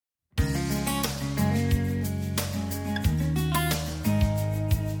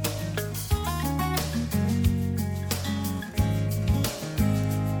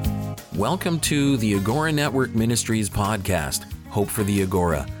Welcome to the Agora Network Ministries podcast, Hope for the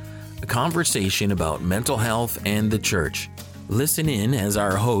Agora, a conversation about mental health and the church. Listen in as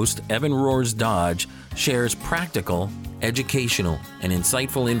our host, Evan Roars Dodge, shares practical, educational, and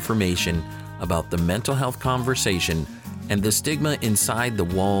insightful information about the mental health conversation and the stigma inside the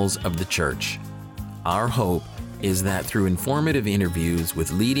walls of the church. Our hope is that through informative interviews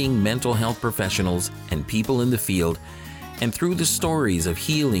with leading mental health professionals and people in the field, and through the stories of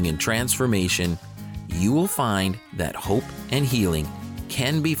healing and transformation, you will find that hope and healing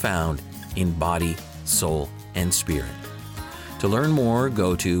can be found in body, soul, and spirit. To learn more,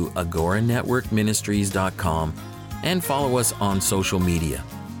 go to agoranetworkministries.com and follow us on social media.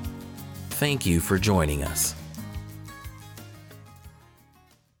 Thank you for joining us.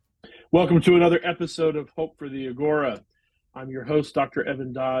 Welcome to another episode of Hope for the Agora. I'm your host, Dr.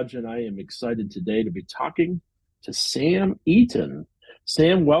 Evan Dodge, and I am excited today to be talking to Sam Eaton.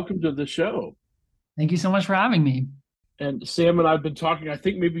 Sam, welcome to the show. Thank you so much for having me. And Sam and I have been talking. I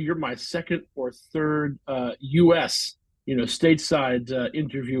think maybe you're my second or third U.S. stateside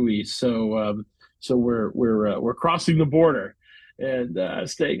interviewee. So we're crossing the border and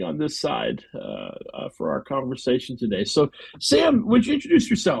staying on this side for our conversation today. So, Sam, would you introduce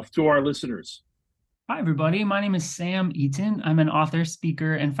yourself to our listeners? Hi, everybody. My name is Sam Eaton. I'm an author,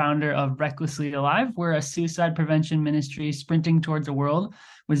 speaker, and founder of Recklessly Alive. We're a suicide prevention ministry sprinting towards a world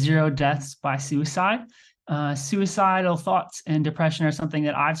with zero deaths by suicide. Suicidal thoughts and depression are something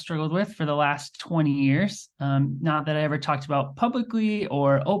that I've struggled with for the last 20 years. Not that I ever talked about publicly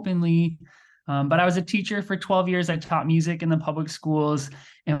or openly, but I was a teacher for 12 years. I taught music in the public schools,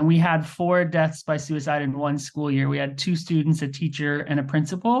 and we had 4 deaths by suicide in one school year. We had 2 students, a teacher, and a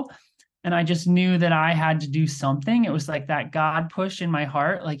principal. And I just knew that I had to do something. It was like that God push in my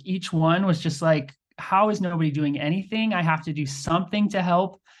heart. Like each one was just like, how is nobody doing anything? I have to do something to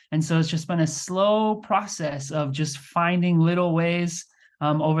help. And so it's just been a slow process of just finding little ways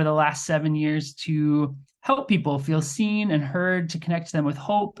over the last 7 years to help people feel seen and heard, to connect them with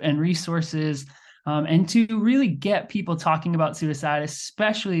hope and resources, and to really get people talking about suicide,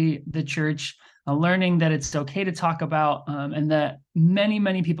 especially the church, learning that it's okay to talk about, and that many,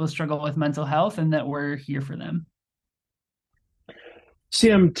 many people struggle with mental health and that we're here for them.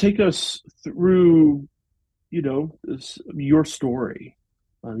 Sam, take us through, your story.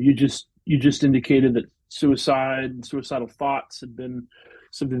 You just indicated that suicide and suicidal thoughts had been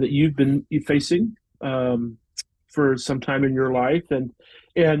something that you've been facing for some time in your life, and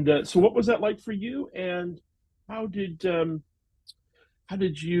so what was that like for you, and how did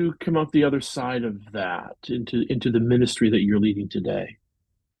you come out the other side of that into the ministry that you're leading today?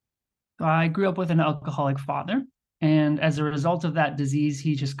 I grew up with an alcoholic father, and as a result of that disease,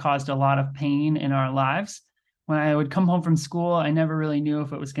 he just caused a lot of pain in our lives. When I would come home from school, I never really knew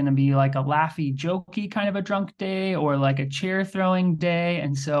if it was going to be like a laughy, jokey kind of a drunk day or like a chair throwing day.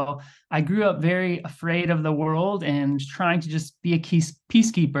 And so I grew up very afraid of the world and trying to just be a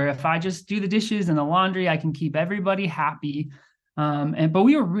peacekeeper. If I just do the dishes and the laundry, I can keep everybody happy. But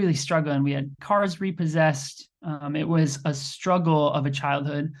we were really struggling. We had cars repossessed. It was a struggle of a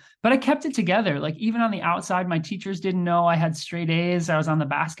childhood, but I kept it together. Like even on the outside, my teachers didn't know I had straight A's. I was on the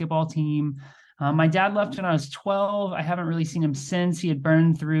basketball team. My dad left when I was 12. I haven't really seen him since. He had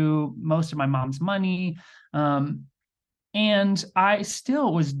burned through most of my mom's money. And I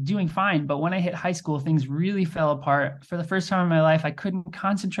still was doing fine. But when I hit high school, things really fell apart. For the first time in my life, I couldn't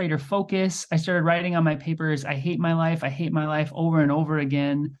concentrate or focus. I started writing on my papers, I hate my life, over and over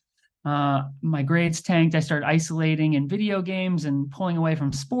again. My grades tanked. I started isolating in video games and pulling away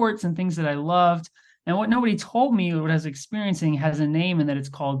from sports and things that I loved. And what nobody told me, what I was experiencing, has a name, and that it's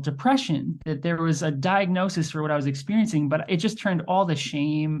called depression, that there was a diagnosis for what I was experiencing, but it just turned all the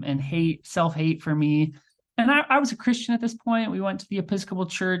shame and hate, self-hate for me. And I was a Christian at this point. We went to the Episcopal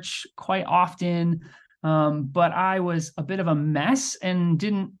Church quite often, but I was a bit of a mess and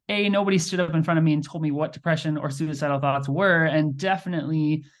nobody stood up in front of me and told me what depression or suicidal thoughts were. And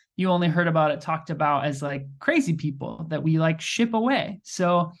definitely you only heard about it talked about as like crazy people that we like ship away.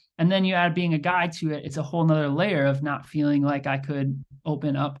 So, and then you add being a guy to it, it's a whole nother layer of not feeling like I could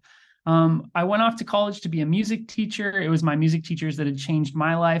open up. I went off to college to be a music teacher. It was my music teachers that had changed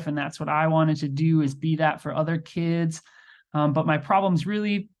my life, and that's what I wanted to do, is be that for other kids. But my problems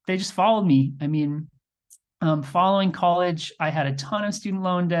really, they just followed me. I mean, following college, I had a ton of student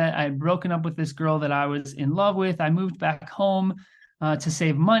loan debt. I had broken up with this girl that I was in love with. I moved back home to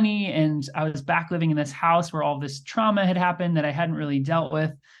save money, and I was back living in this house where all this trauma had happened that I hadn't really dealt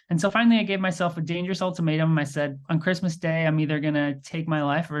with. And so finally I gave myself a dangerous ultimatum. I said, on Christmas Day, I'm either going to take my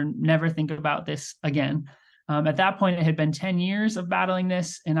life or never think about this again. At that point, it had been 10 years of battling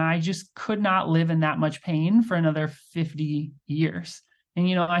this, and I just could not live in that much pain for another 50 years.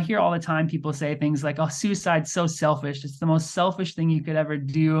 And, I hear all the time people say things like, oh, suicide's so selfish. It's the most selfish thing you could ever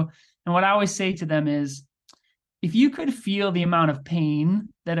do. And what I always say to them is, if you could feel the amount of pain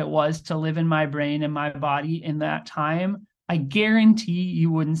that it was to live in my brain and my body in that time, I guarantee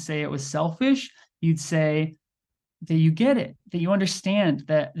you wouldn't say it was selfish. You'd say that you get it, that you understand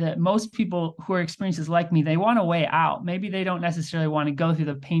that most people who are experiences like me, they want a way out. Maybe they don't necessarily want to go through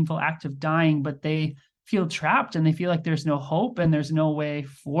the painful act of dying, but they feel trapped and they feel like there's no hope and there's no way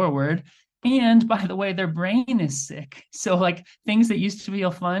forward. And by the way, their brain is sick. So like things that used to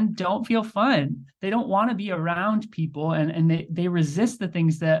feel fun don't feel fun. They don't want to be around people, and they resist the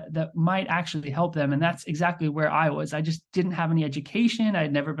things that might actually help them. And that's exactly where I was. I just didn't have any education. I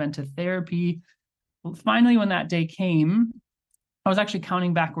had never been to therapy. Well, finally, when that day came, I was actually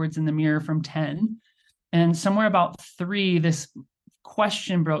counting backwards in the mirror from 10. And somewhere about 3, this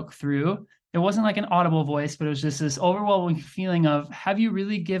question broke through. It wasn't like an audible voice, but it was just this overwhelming feeling of, have you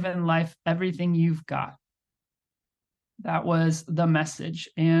really given life everything you've got? That was the message.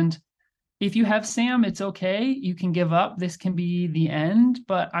 And if you have, Sam, it's okay. You can give up. This can be the end,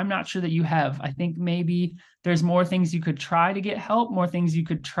 but I'm not sure that you have. I think maybe there's more things you could try to get help, more things you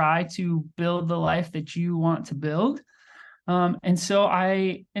could try to build the life that you want to build. And so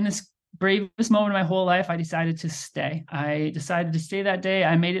in this bravest moment of my whole life, I decided to stay. I decided to stay that day.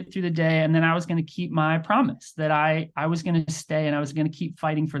 I made it through the day, and then I was going to keep my promise that I was going to stay and I was going to keep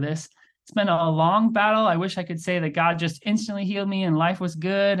fighting for this. It's been a long battle. I wish I could say that God just instantly healed me and life was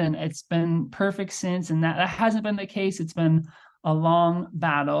good and it's been perfect since, and that hasn't been the case. It's been a long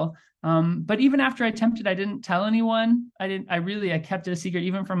battle. But even after I attempted, I didn't tell anyone. I kept it a secret,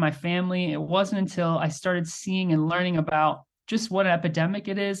 even from my family. It wasn't until I started seeing and learning about just what an epidemic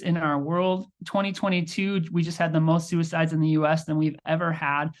it is in our world. 2022, we just had the most suicides in the US than we've ever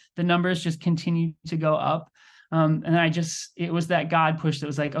had. The numbers just continue to go up. And it was that God push that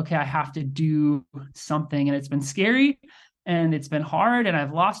was like, okay, I have to do something. And it's been scary and it's been hard, and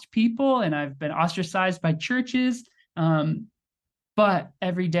I've lost people and I've been ostracized by churches. But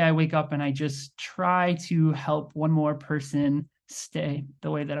every day I wake up and I just try to help one more person stay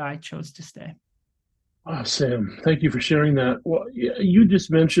the way that I chose to stay. Oh, Sam, thank you for sharing that. Well, you just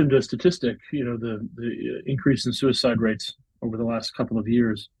mentioned a statistic, the increase in suicide rates over the last couple of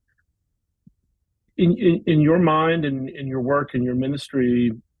years. In your mind and in your work and your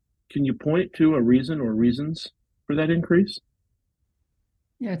ministry, can you point to a reason or reasons for that increase?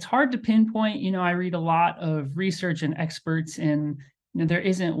 Yeah, it's hard to pinpoint. I read a lot of research and experts, and there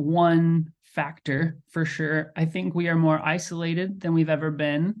isn't one factor for sure. I think we are more isolated than we've ever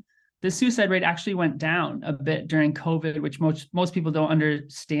been. The suicide rate actually went down a bit during COVID, which most people don't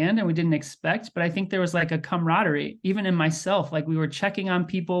understand and we didn't expect. But I think there was like a camaraderie, even in myself. Like we were checking on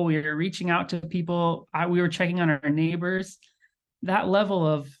people, we were reaching out to people, we were checking on our neighbors. That level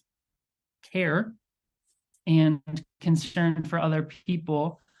of care and concern for other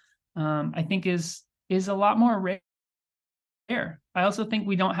people, I think is a lot more rare. I also think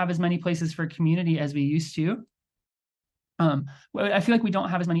we don't have as many places for community as we used to. I feel like we don't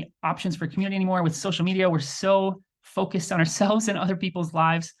have as many options for community anymore. With social media, we're so focused on ourselves and other people's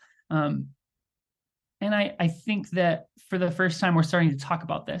lives. And I think that for the first time, we're starting to talk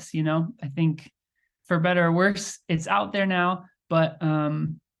about this. I think for better or worse, it's out there now, but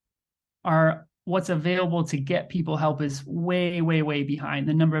what's available to get people help is way, way, way behind.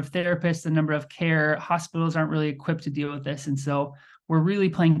 The number of therapists, the number of care, hospitals aren't really equipped to deal with this. And so we're really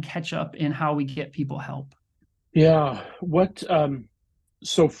playing catch up in how we get people help. Yeah.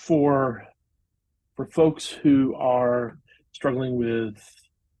 So for folks who are struggling with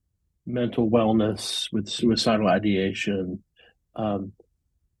mental wellness, with suicidal ideation,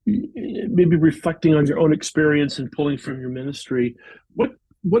 maybe reflecting on your own experience and pulling from your ministry, what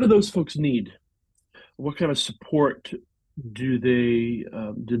do those folks need? What kind of support do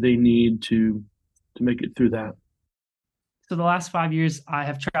they need to make it through that? So the last 5 years, I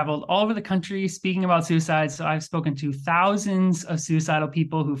have traveled all over the country speaking about suicide. So I've spoken to thousands of suicidal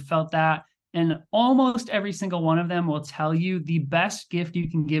people who felt that. And almost every single one of them will tell you the best gift you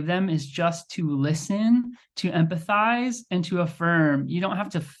can give them is just to listen, to empathize, and to affirm. You don't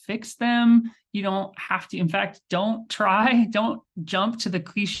have to fix them. You don't have to, in fact, don't jump to the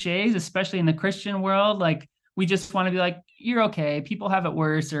cliches, especially in the Christian world. Like we just want to be like, you're okay. People have it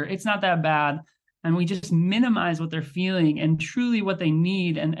worse, or it's not that bad. And we just minimize what they're feeling, and truly what they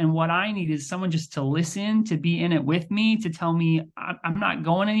need. And what I need is someone just to listen, to be in it with me, to tell me I'm not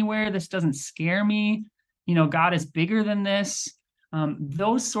going anywhere. This doesn't scare me. God is bigger than this.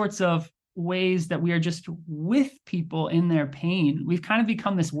 Those sorts of ways that we are just with people in their pain. We've kind of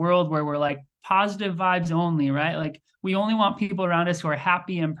become this world where we're like positive vibes only, right? Like we only want people around us who are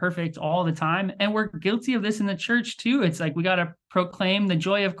happy and perfect all the time. And we're guilty of this in the church too. It's like we got to proclaim the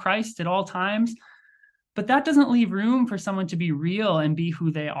joy of Christ at all times. But that doesn't leave room for someone to be real and be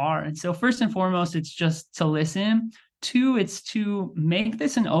who they are. And so first and foremost, it's just to listen. Two, it's to make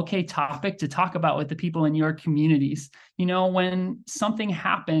this an okay topic to talk about with the people in your communities. You know, when something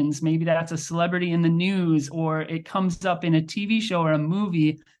happens, maybe that's a celebrity in the news or it comes up in a TV show or a movie,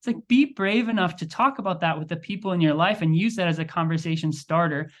 it's like be brave enough to talk about that with the people in your life and use that as a conversation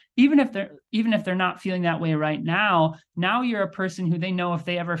starter. Even if they're not feeling that way right now, now you're a person who they know if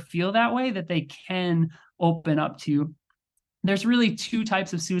they ever feel that way that they can open up to. There's really two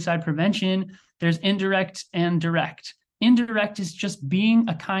types of suicide prevention. There's indirect and direct. Indirect is just being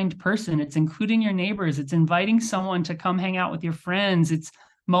a kind person. It's including your neighbors. It's inviting someone to come hang out with your friends. It's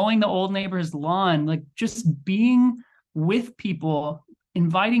mowing the old neighbor's lawn, like just being with people,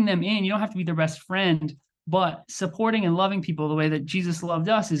 inviting them in. You don't have to be their best friend, but supporting and loving people the way that Jesus loved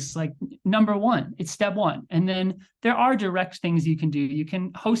us is like number one. It's step one. And then there are direct things you can do. You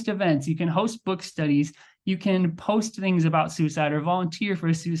can host events. You can host book studies. You can post things about suicide or volunteer for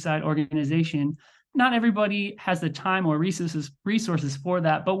a suicide organization. Not everybody has the time or resources for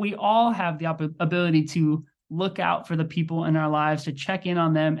that, but we all have the ability to look out for the people in our lives, to check in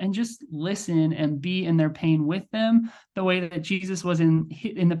on them and just listen and be in their pain with them the way that Jesus was in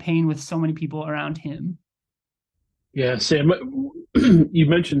the pain with so many people around him. Yeah, Sam, you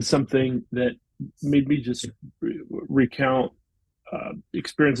mentioned something that made me just recount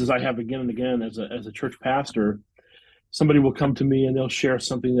experiences I have again and again as a church pastor. Somebody will come to me and they'll share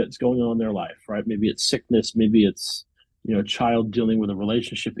something that's going on in their life, right? Maybe it's sickness, maybe it's a child dealing with a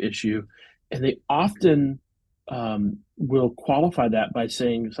relationship issue, and they often will qualify that by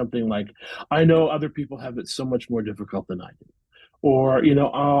saying something like, "I know other people have it so much more difficult than I do," or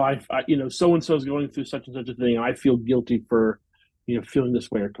so and so is going through such and such a thing. I feel guilty for feeling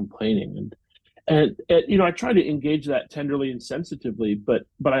this way or complaining, and I try to engage that tenderly and sensitively, but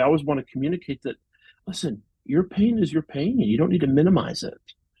I always want to communicate that, listen, your pain is your pain, and you don't need to minimize it,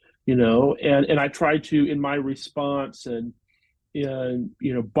 and I try to, in my response and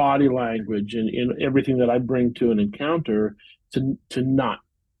body language and in everything that I bring to an encounter, to not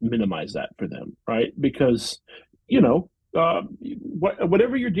minimize that for them, right? Because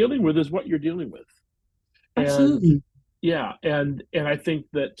whatever you're dealing with is what you're dealing with. Absolutely. And I think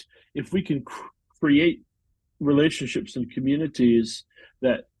that if we can create relationships and communities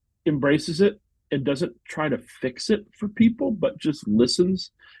that embraces it and doesn't try to fix it for people, but just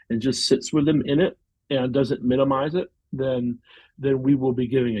listens and just sits with them in it and doesn't minimize it, then we will be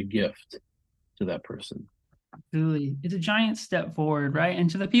giving a gift to that person. Absolutely. It's a giant step forward, right? And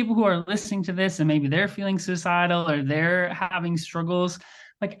to the people who are listening to this and maybe they're feeling suicidal or they're having struggles,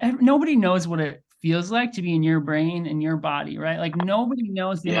 like nobody knows what it feels like to be in your brain and your body, right? Like nobody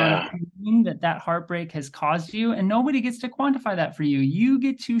knows the amount of pain that heartbreak has caused you, and nobody gets to quantify that for you. You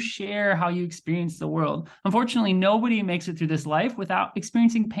get to share how you experience the world. Unfortunately, nobody makes it through this life without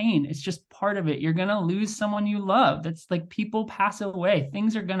experiencing pain. It's just part of it. You're going to lose someone you love. That's like people pass away.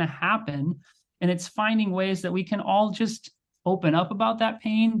 Things are going to happen. And it's finding ways that we can all just open up about that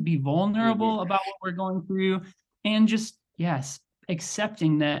pain, be vulnerable about what we're going through, and just, yes,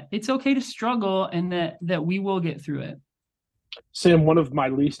 accepting that it's okay to struggle and that we will get through it. Sam, one of my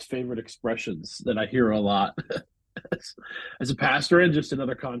least favorite expressions that I hear a lot as a pastor and just in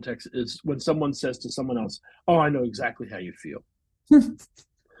other contexts is when someone says to someone else, "Oh, I know exactly how you feel."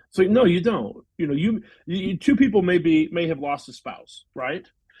 So no, you don't. You two people may have lost a spouse, right?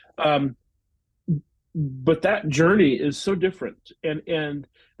 But that journey is so different, and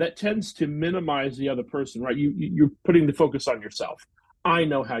that tends to minimize the other person, right? You're putting the focus on yourself. I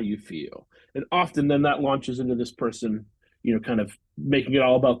know how you feel, and often then that launches into this person, kind of making it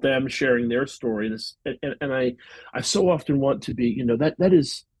all about them, sharing their story. And I so often want to be, that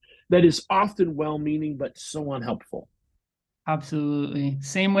is often well-meaning but so unhelpful. Absolutely.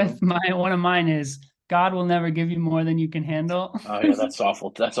 Same with one of mine is, God will never give you more than you can handle. Oh yeah, that's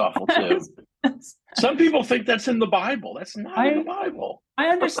awful. That's awful too. Some people think that's in the Bible. That's not in the Bible. I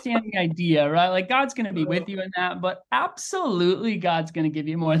understand the idea, right? Like God's going to be with you in that, but absolutely God's going to give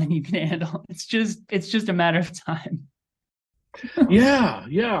you more than you can handle. It's just a matter of time. Yeah.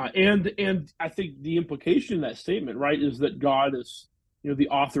 And I think the implication in that statement, right, is that God is, the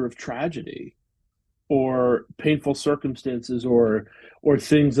author of tragedy or painful circumstances or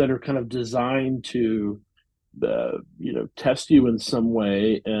things that are kind of designed to test you in some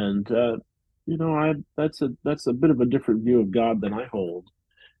way. And that's a bit of a different view of God than I hold.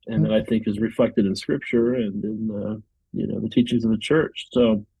 and that I think is reflected in Scripture and in the teachings of the church.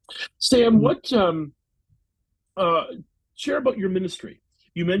 So, Sam, what share about your ministry?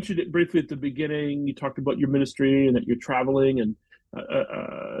 You mentioned it briefly at the beginning. You talked about your ministry and that you're traveling and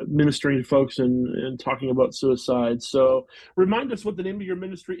ministering to folks and talking about suicide. So, remind us what the name of your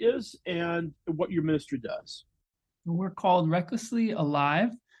ministry is and what your ministry does. We're called Recklessly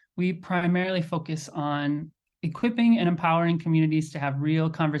Alive. We primarily focus on equipping and empowering communities to have real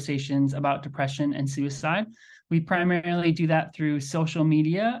conversations about depression and suicide. We primarily do that through social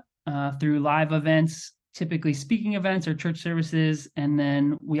media, through live events, typically speaking events or church services. And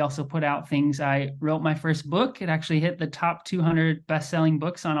then we also put out things. I wrote my first book. It actually hit the top 200 best-selling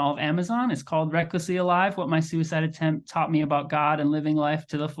books on all of Amazon. It's called Recklessly Alive: What My Suicide Attempt Taught Me About God and Living Life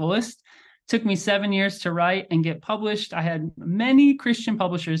to the Fullest. Took me 7 years to write and get published. I had many Christian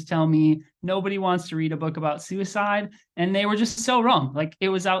publishers tell me nobody wants to read a book about suicide, and they were just so wrong. Like, it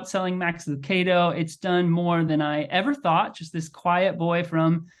was outselling Max Lucado. It's done more than I ever thought. Just this quiet boy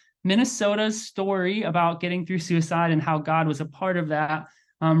from Minnesota's story about getting through suicide and how God was a part of that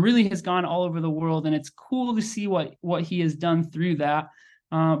really has gone all over the world, and it's cool to see what he has done through that.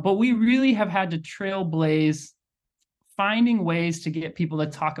 But we really have had to trailblaze finding ways to get people to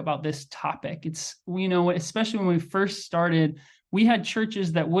talk about this topic. It's, especially when we first started, we had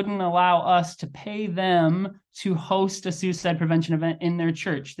churches that wouldn't allow us to pay them to host a suicide prevention event in their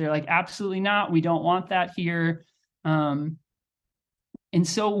church. They're like, absolutely not. We don't want that here. And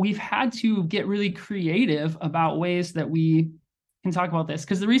so we've had to get really creative about ways that we can talk about this,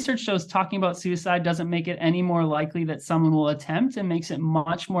 because the research shows talking about suicide doesn't make it any more likely that someone will attempt, and makes it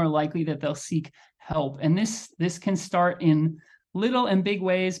much more likely that they'll seek help. And this can start in little and big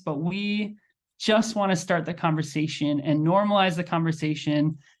ways, but we just want to start the conversation and normalize the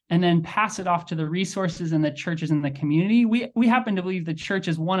conversation, and then pass it off to the resources and the churches in the community. We happen to believe the church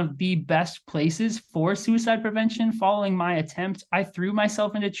is one of the best places for suicide prevention. Following my attempt, I threw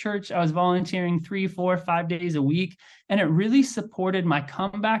myself into church. I was volunteering 3, 4, 5 days a week, and it really supported my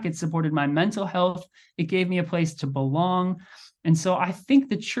comeback. It supported my mental health. It gave me a place to belong. And so I think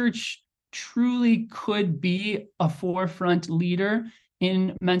the church truly could be a forefront leader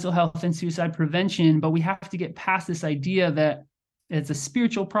in mental health and suicide prevention, but we have to get past this idea that it's a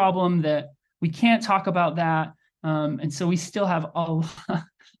spiritual problem, that we can't talk about that. And so we still have a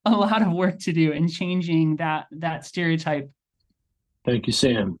lot of work to do in changing that stereotype. Thank you,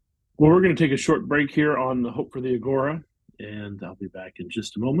 Sam. Well, we're going to take a short break here on the Hope for the Agora, and I'll be back in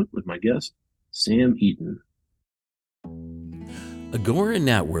just a moment with my guest, Sam Eaton. Agora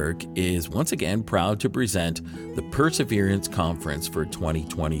Network is once again proud to present the Perseverance Conference for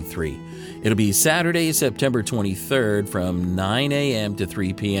 2023. It'll be Saturday, September 23rd from 9 a.m. to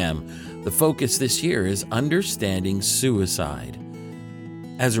 3 p.m. The focus this year is understanding suicide.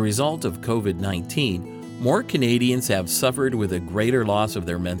 As a result of COVID-19, more Canadians have suffered with a greater loss of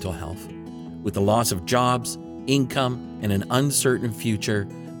their mental health. With the loss of jobs, income, and an uncertain future,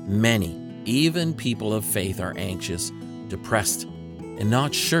 many, even people of faith, are anxious, depressed, and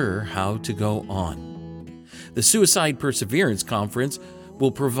not sure how to go on. The Suicide Perseverance Conference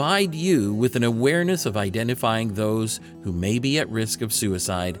will provide you with an awareness of identifying those who may be at risk of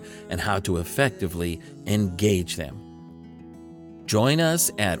suicide and how to effectively engage them. Join us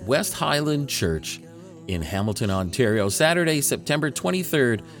at West Highland Church in Hamilton, Ontario, Saturday, September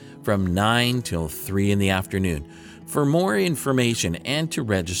 23rd from 9 till 3 in the afternoon. For more information and to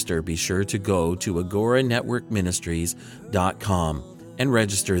register, be sure to go to agoranetworkministries.com and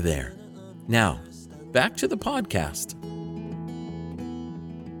register there. Now, back to the podcast.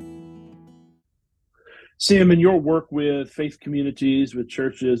 Sam, in your work with faith communities, with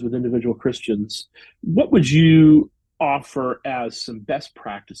churches, with individual Christians, what would you offer as some best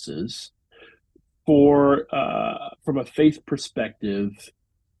practices for, from a faith perspective,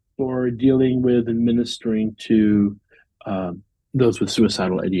 for dealing with and ministering to those with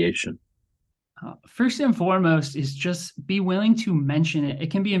suicidal ideation? First and foremost is just be willing to mention it.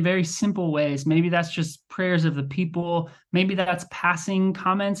 It can be in very simple ways. Maybe that's just prayers of the people. Maybe that's passing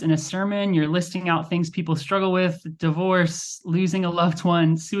comments in a sermon. You're listing out things people struggle with: divorce, losing a loved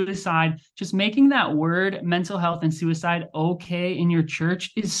one, suicide. Just making that word mental health and suicide okay in your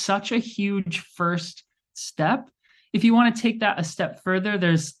church is such a huge first step. If you want to take that a step further,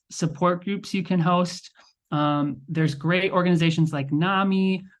 there's support groups you can host. There's great organizations like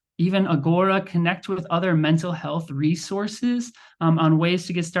NAMI, even Agora. Connect with other mental health resources on ways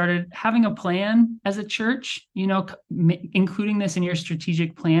to get started. Having a plan as a church, including this in your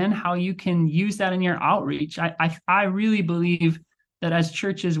strategic plan, how you can use that in your outreach. I really believe that as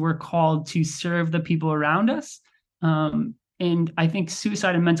churches, we're called to serve the people around us. And I think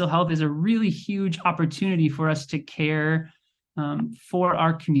suicide and mental health is a really huge opportunity for us to care for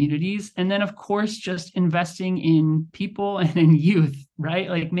our communities. And then, of course, just investing in people and in youth, right?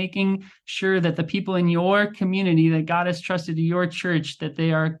 Like making sure that the people in your community that God has trusted to your church, that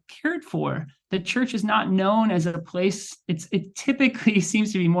they are cared for. The church is not known as a place, it typically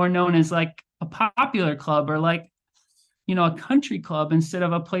seems to be more known as like a popular club or like, a country club instead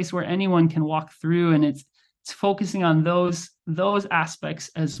of a place where anyone can walk through. And it's focusing on those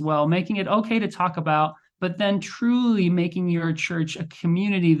aspects as well, making it okay to talk about, but then truly making your church a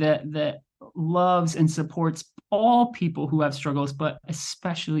community that loves and supports all people who have struggles, but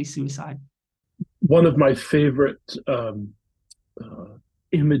especially suicide. One of my favorite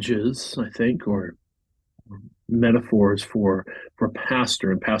images, I think, or metaphors for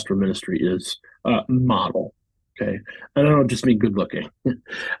pastor and pastoral ministry is model. Okay, and I don't just mean good looking.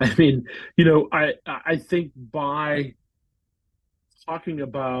 I mean, I think by talking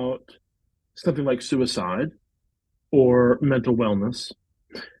about something like suicide or mental wellness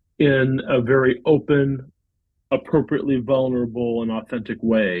in a very open, appropriately vulnerable, and authentic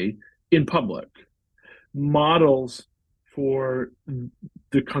way in public models for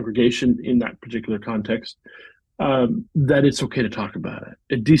the congregation in that particular context that it's okay to talk about it.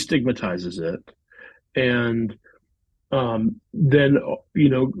 It destigmatizes it. And then,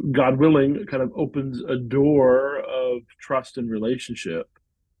 God willing, kind of opens a door of trust and relationship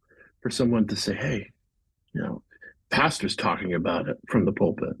for someone to say, hey, pastor's talking about it from the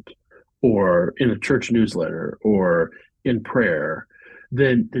pulpit or in a church newsletter or in prayer,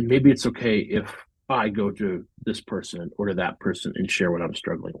 then maybe it's okay if I go to this person or to that person and share what I'm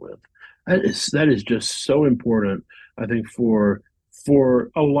struggling with. That is just so important, I think, for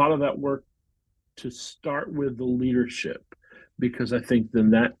a lot of that work to start with the leadership, because I think then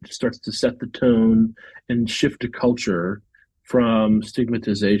that starts to set the tone and shift a culture from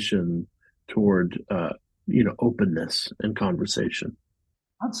stigmatization toward openness and conversation.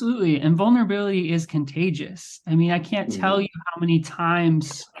 Absolutely. And vulnerability is contagious. I mean, I can't tell you how many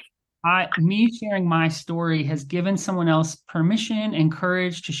times me sharing my story has given someone else permission and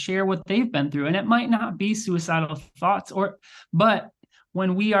courage to share what they've been through. And it might not be suicidal thoughts, but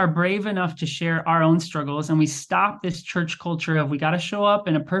when we are brave enough to share our own struggles and we stop this church culture of we got to show up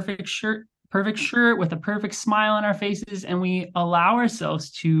in a perfect shirt with a perfect smile on our faces, and we allow ourselves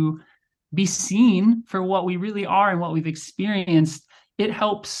to be seen for what we really are and what we've experienced, it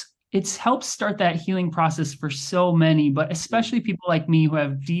helps start that healing process for so many, but especially people like me who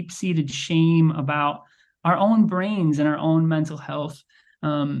have deep-seated shame about our own brains and our own mental health.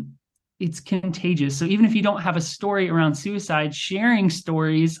 It's contagious. So even if you don't have a story around suicide, sharing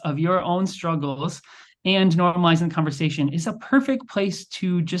stories of your own struggles and normalizing the conversation is a perfect place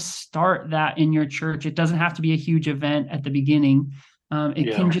to just start that in your church. It doesn't have to be a huge event at the beginning.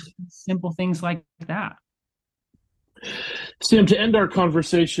 It can just be simple things like that. Sam, to end our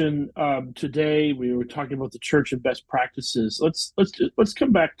conversation today, we were talking about the church and best practices. Let's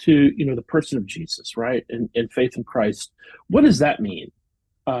come back to the person of Jesus, right? And faith in Christ. What does that mean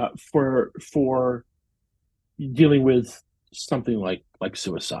for dealing with something like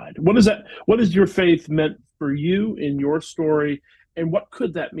suicide? What is your faith meant for you in your story, and what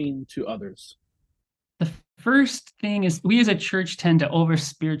could that mean to others? The first thing is we as a church tend to over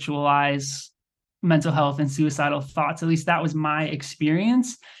spiritualize mental health and suicidal thoughts. At least that was my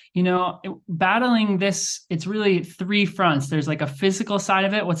experience. Battling this, it's really three fronts. There's like a physical side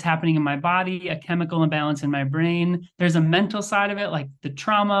of it, what's happening in my body, a chemical imbalance in my brain. There's a mental side of it, like the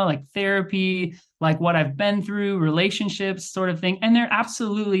trauma, like therapy, like what I've been through, relationships, sort of thing. And there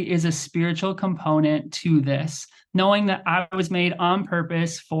absolutely is a spiritual component to this, knowing that I was made on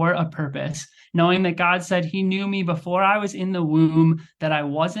purpose for a purpose, knowing that God said he knew me before I was in the womb, that I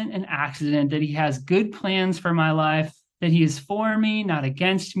wasn't an accident, that he has good plans for my life, that he is for me, not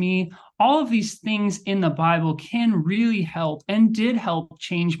against me. All of these things in the Bible can really help and did help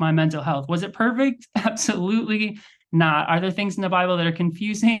change my mental health. Was it perfect? Absolutely not. Are there things in the Bible that are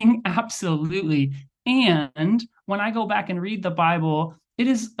confusing? Absolutely. And when I go back and read the Bible,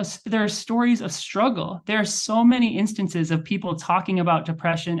 there are stories of struggle. There are so many instances of people talking about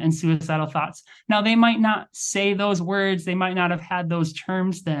depression and suicidal thoughts. Now, they might not say those words. They might not have had those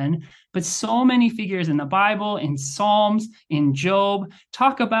terms then, but so many figures in the Bible, in Psalms, in Job,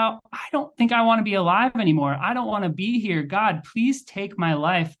 talk about, I don't think I want to be alive anymore. I don't want to be here. God, please take my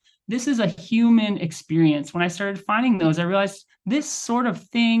life. This is a human experience. When I started finding those, I realized this sort of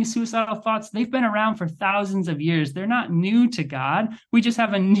thing, suicidal thoughts, they've been around for thousands of years. They're not new to God. We just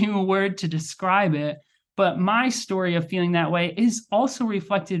have a new word to describe it. But my story of feeling that way is also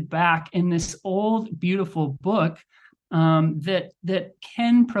reflected back in this old, beautiful book that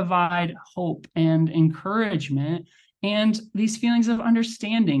can provide hope and encouragement, and these feelings of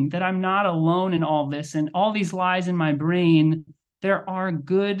understanding that I'm not alone in all this and all these lies in my brain. There are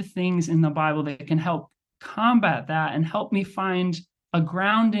good things in the Bible that can help combat that and help me find a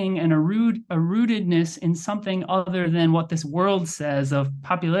grounding and a rootedness in something other than what this world says of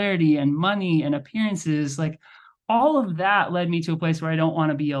popularity and money and appearances. Like, all of that led me to a place where I don't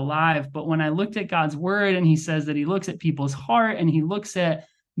want to be alive. But when I looked at God's word, and he says that he looks at people's heart and he looks at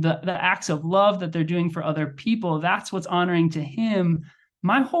the acts of love that they're doing for other people, that's what's honoring to him.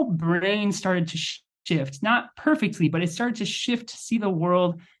 My whole brain started to shift, not perfectly, but it started to shift to see the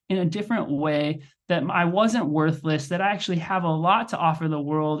world in a different way, that I wasn't worthless, that I actually have a lot to offer the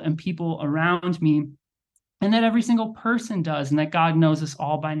world and people around me, and that every single person does, and that God knows us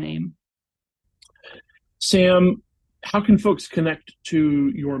all by name. Sam, how can folks connect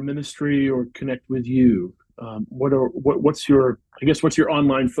to your ministry or connect with you? What's your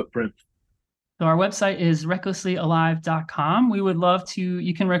online footprint? So our website is recklesslyalive.com. We would love to,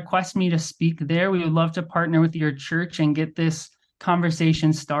 you can request me to speak there. We would love to partner with your church and get this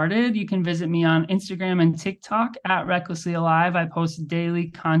conversation started. You can visit me on Instagram and TikTok at Recklessly Alive. I post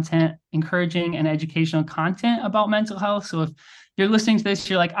daily content, encouraging and educational content about mental health. So if you're listening to this,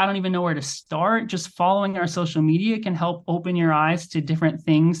 you're like, I don't even know where to start, just following our social media can help open your eyes to different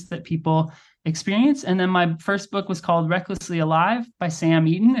things that people experience. And then my first book was called Recklessly Alive by Sam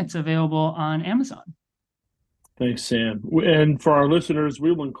Eaton. It's available on Amazon. Thanks, Sam. And for our listeners,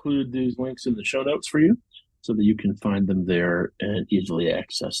 we will include these links in the show notes for you so that you can find them there and easily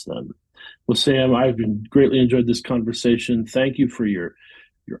access them. Well, Sam, I've greatly enjoyed this conversation. Thank you for your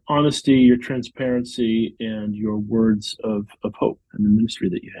honesty, your transparency, and your words of hope and the ministry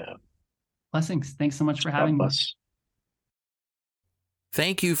that you have. Blessings. Thanks so much for having me.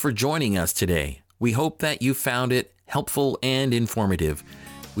 Thank you for joining us today. We hope that you found it helpful and informative.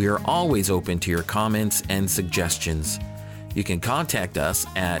 We are always open to your comments and suggestions. You can contact us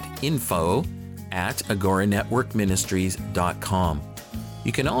at info@agoranetworkministries.com.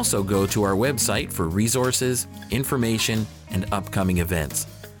 You can also go to our website for resources, information, and upcoming events.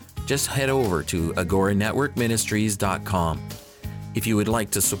 Just head over to agoranetworkministries.com. If you would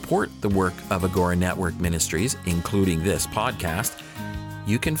like to support the work of Agora Network Ministries, including this podcast,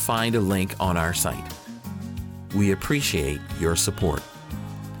 you can find a link on our site. We appreciate your support.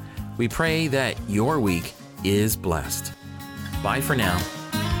 We pray that your week is blessed. Bye for now.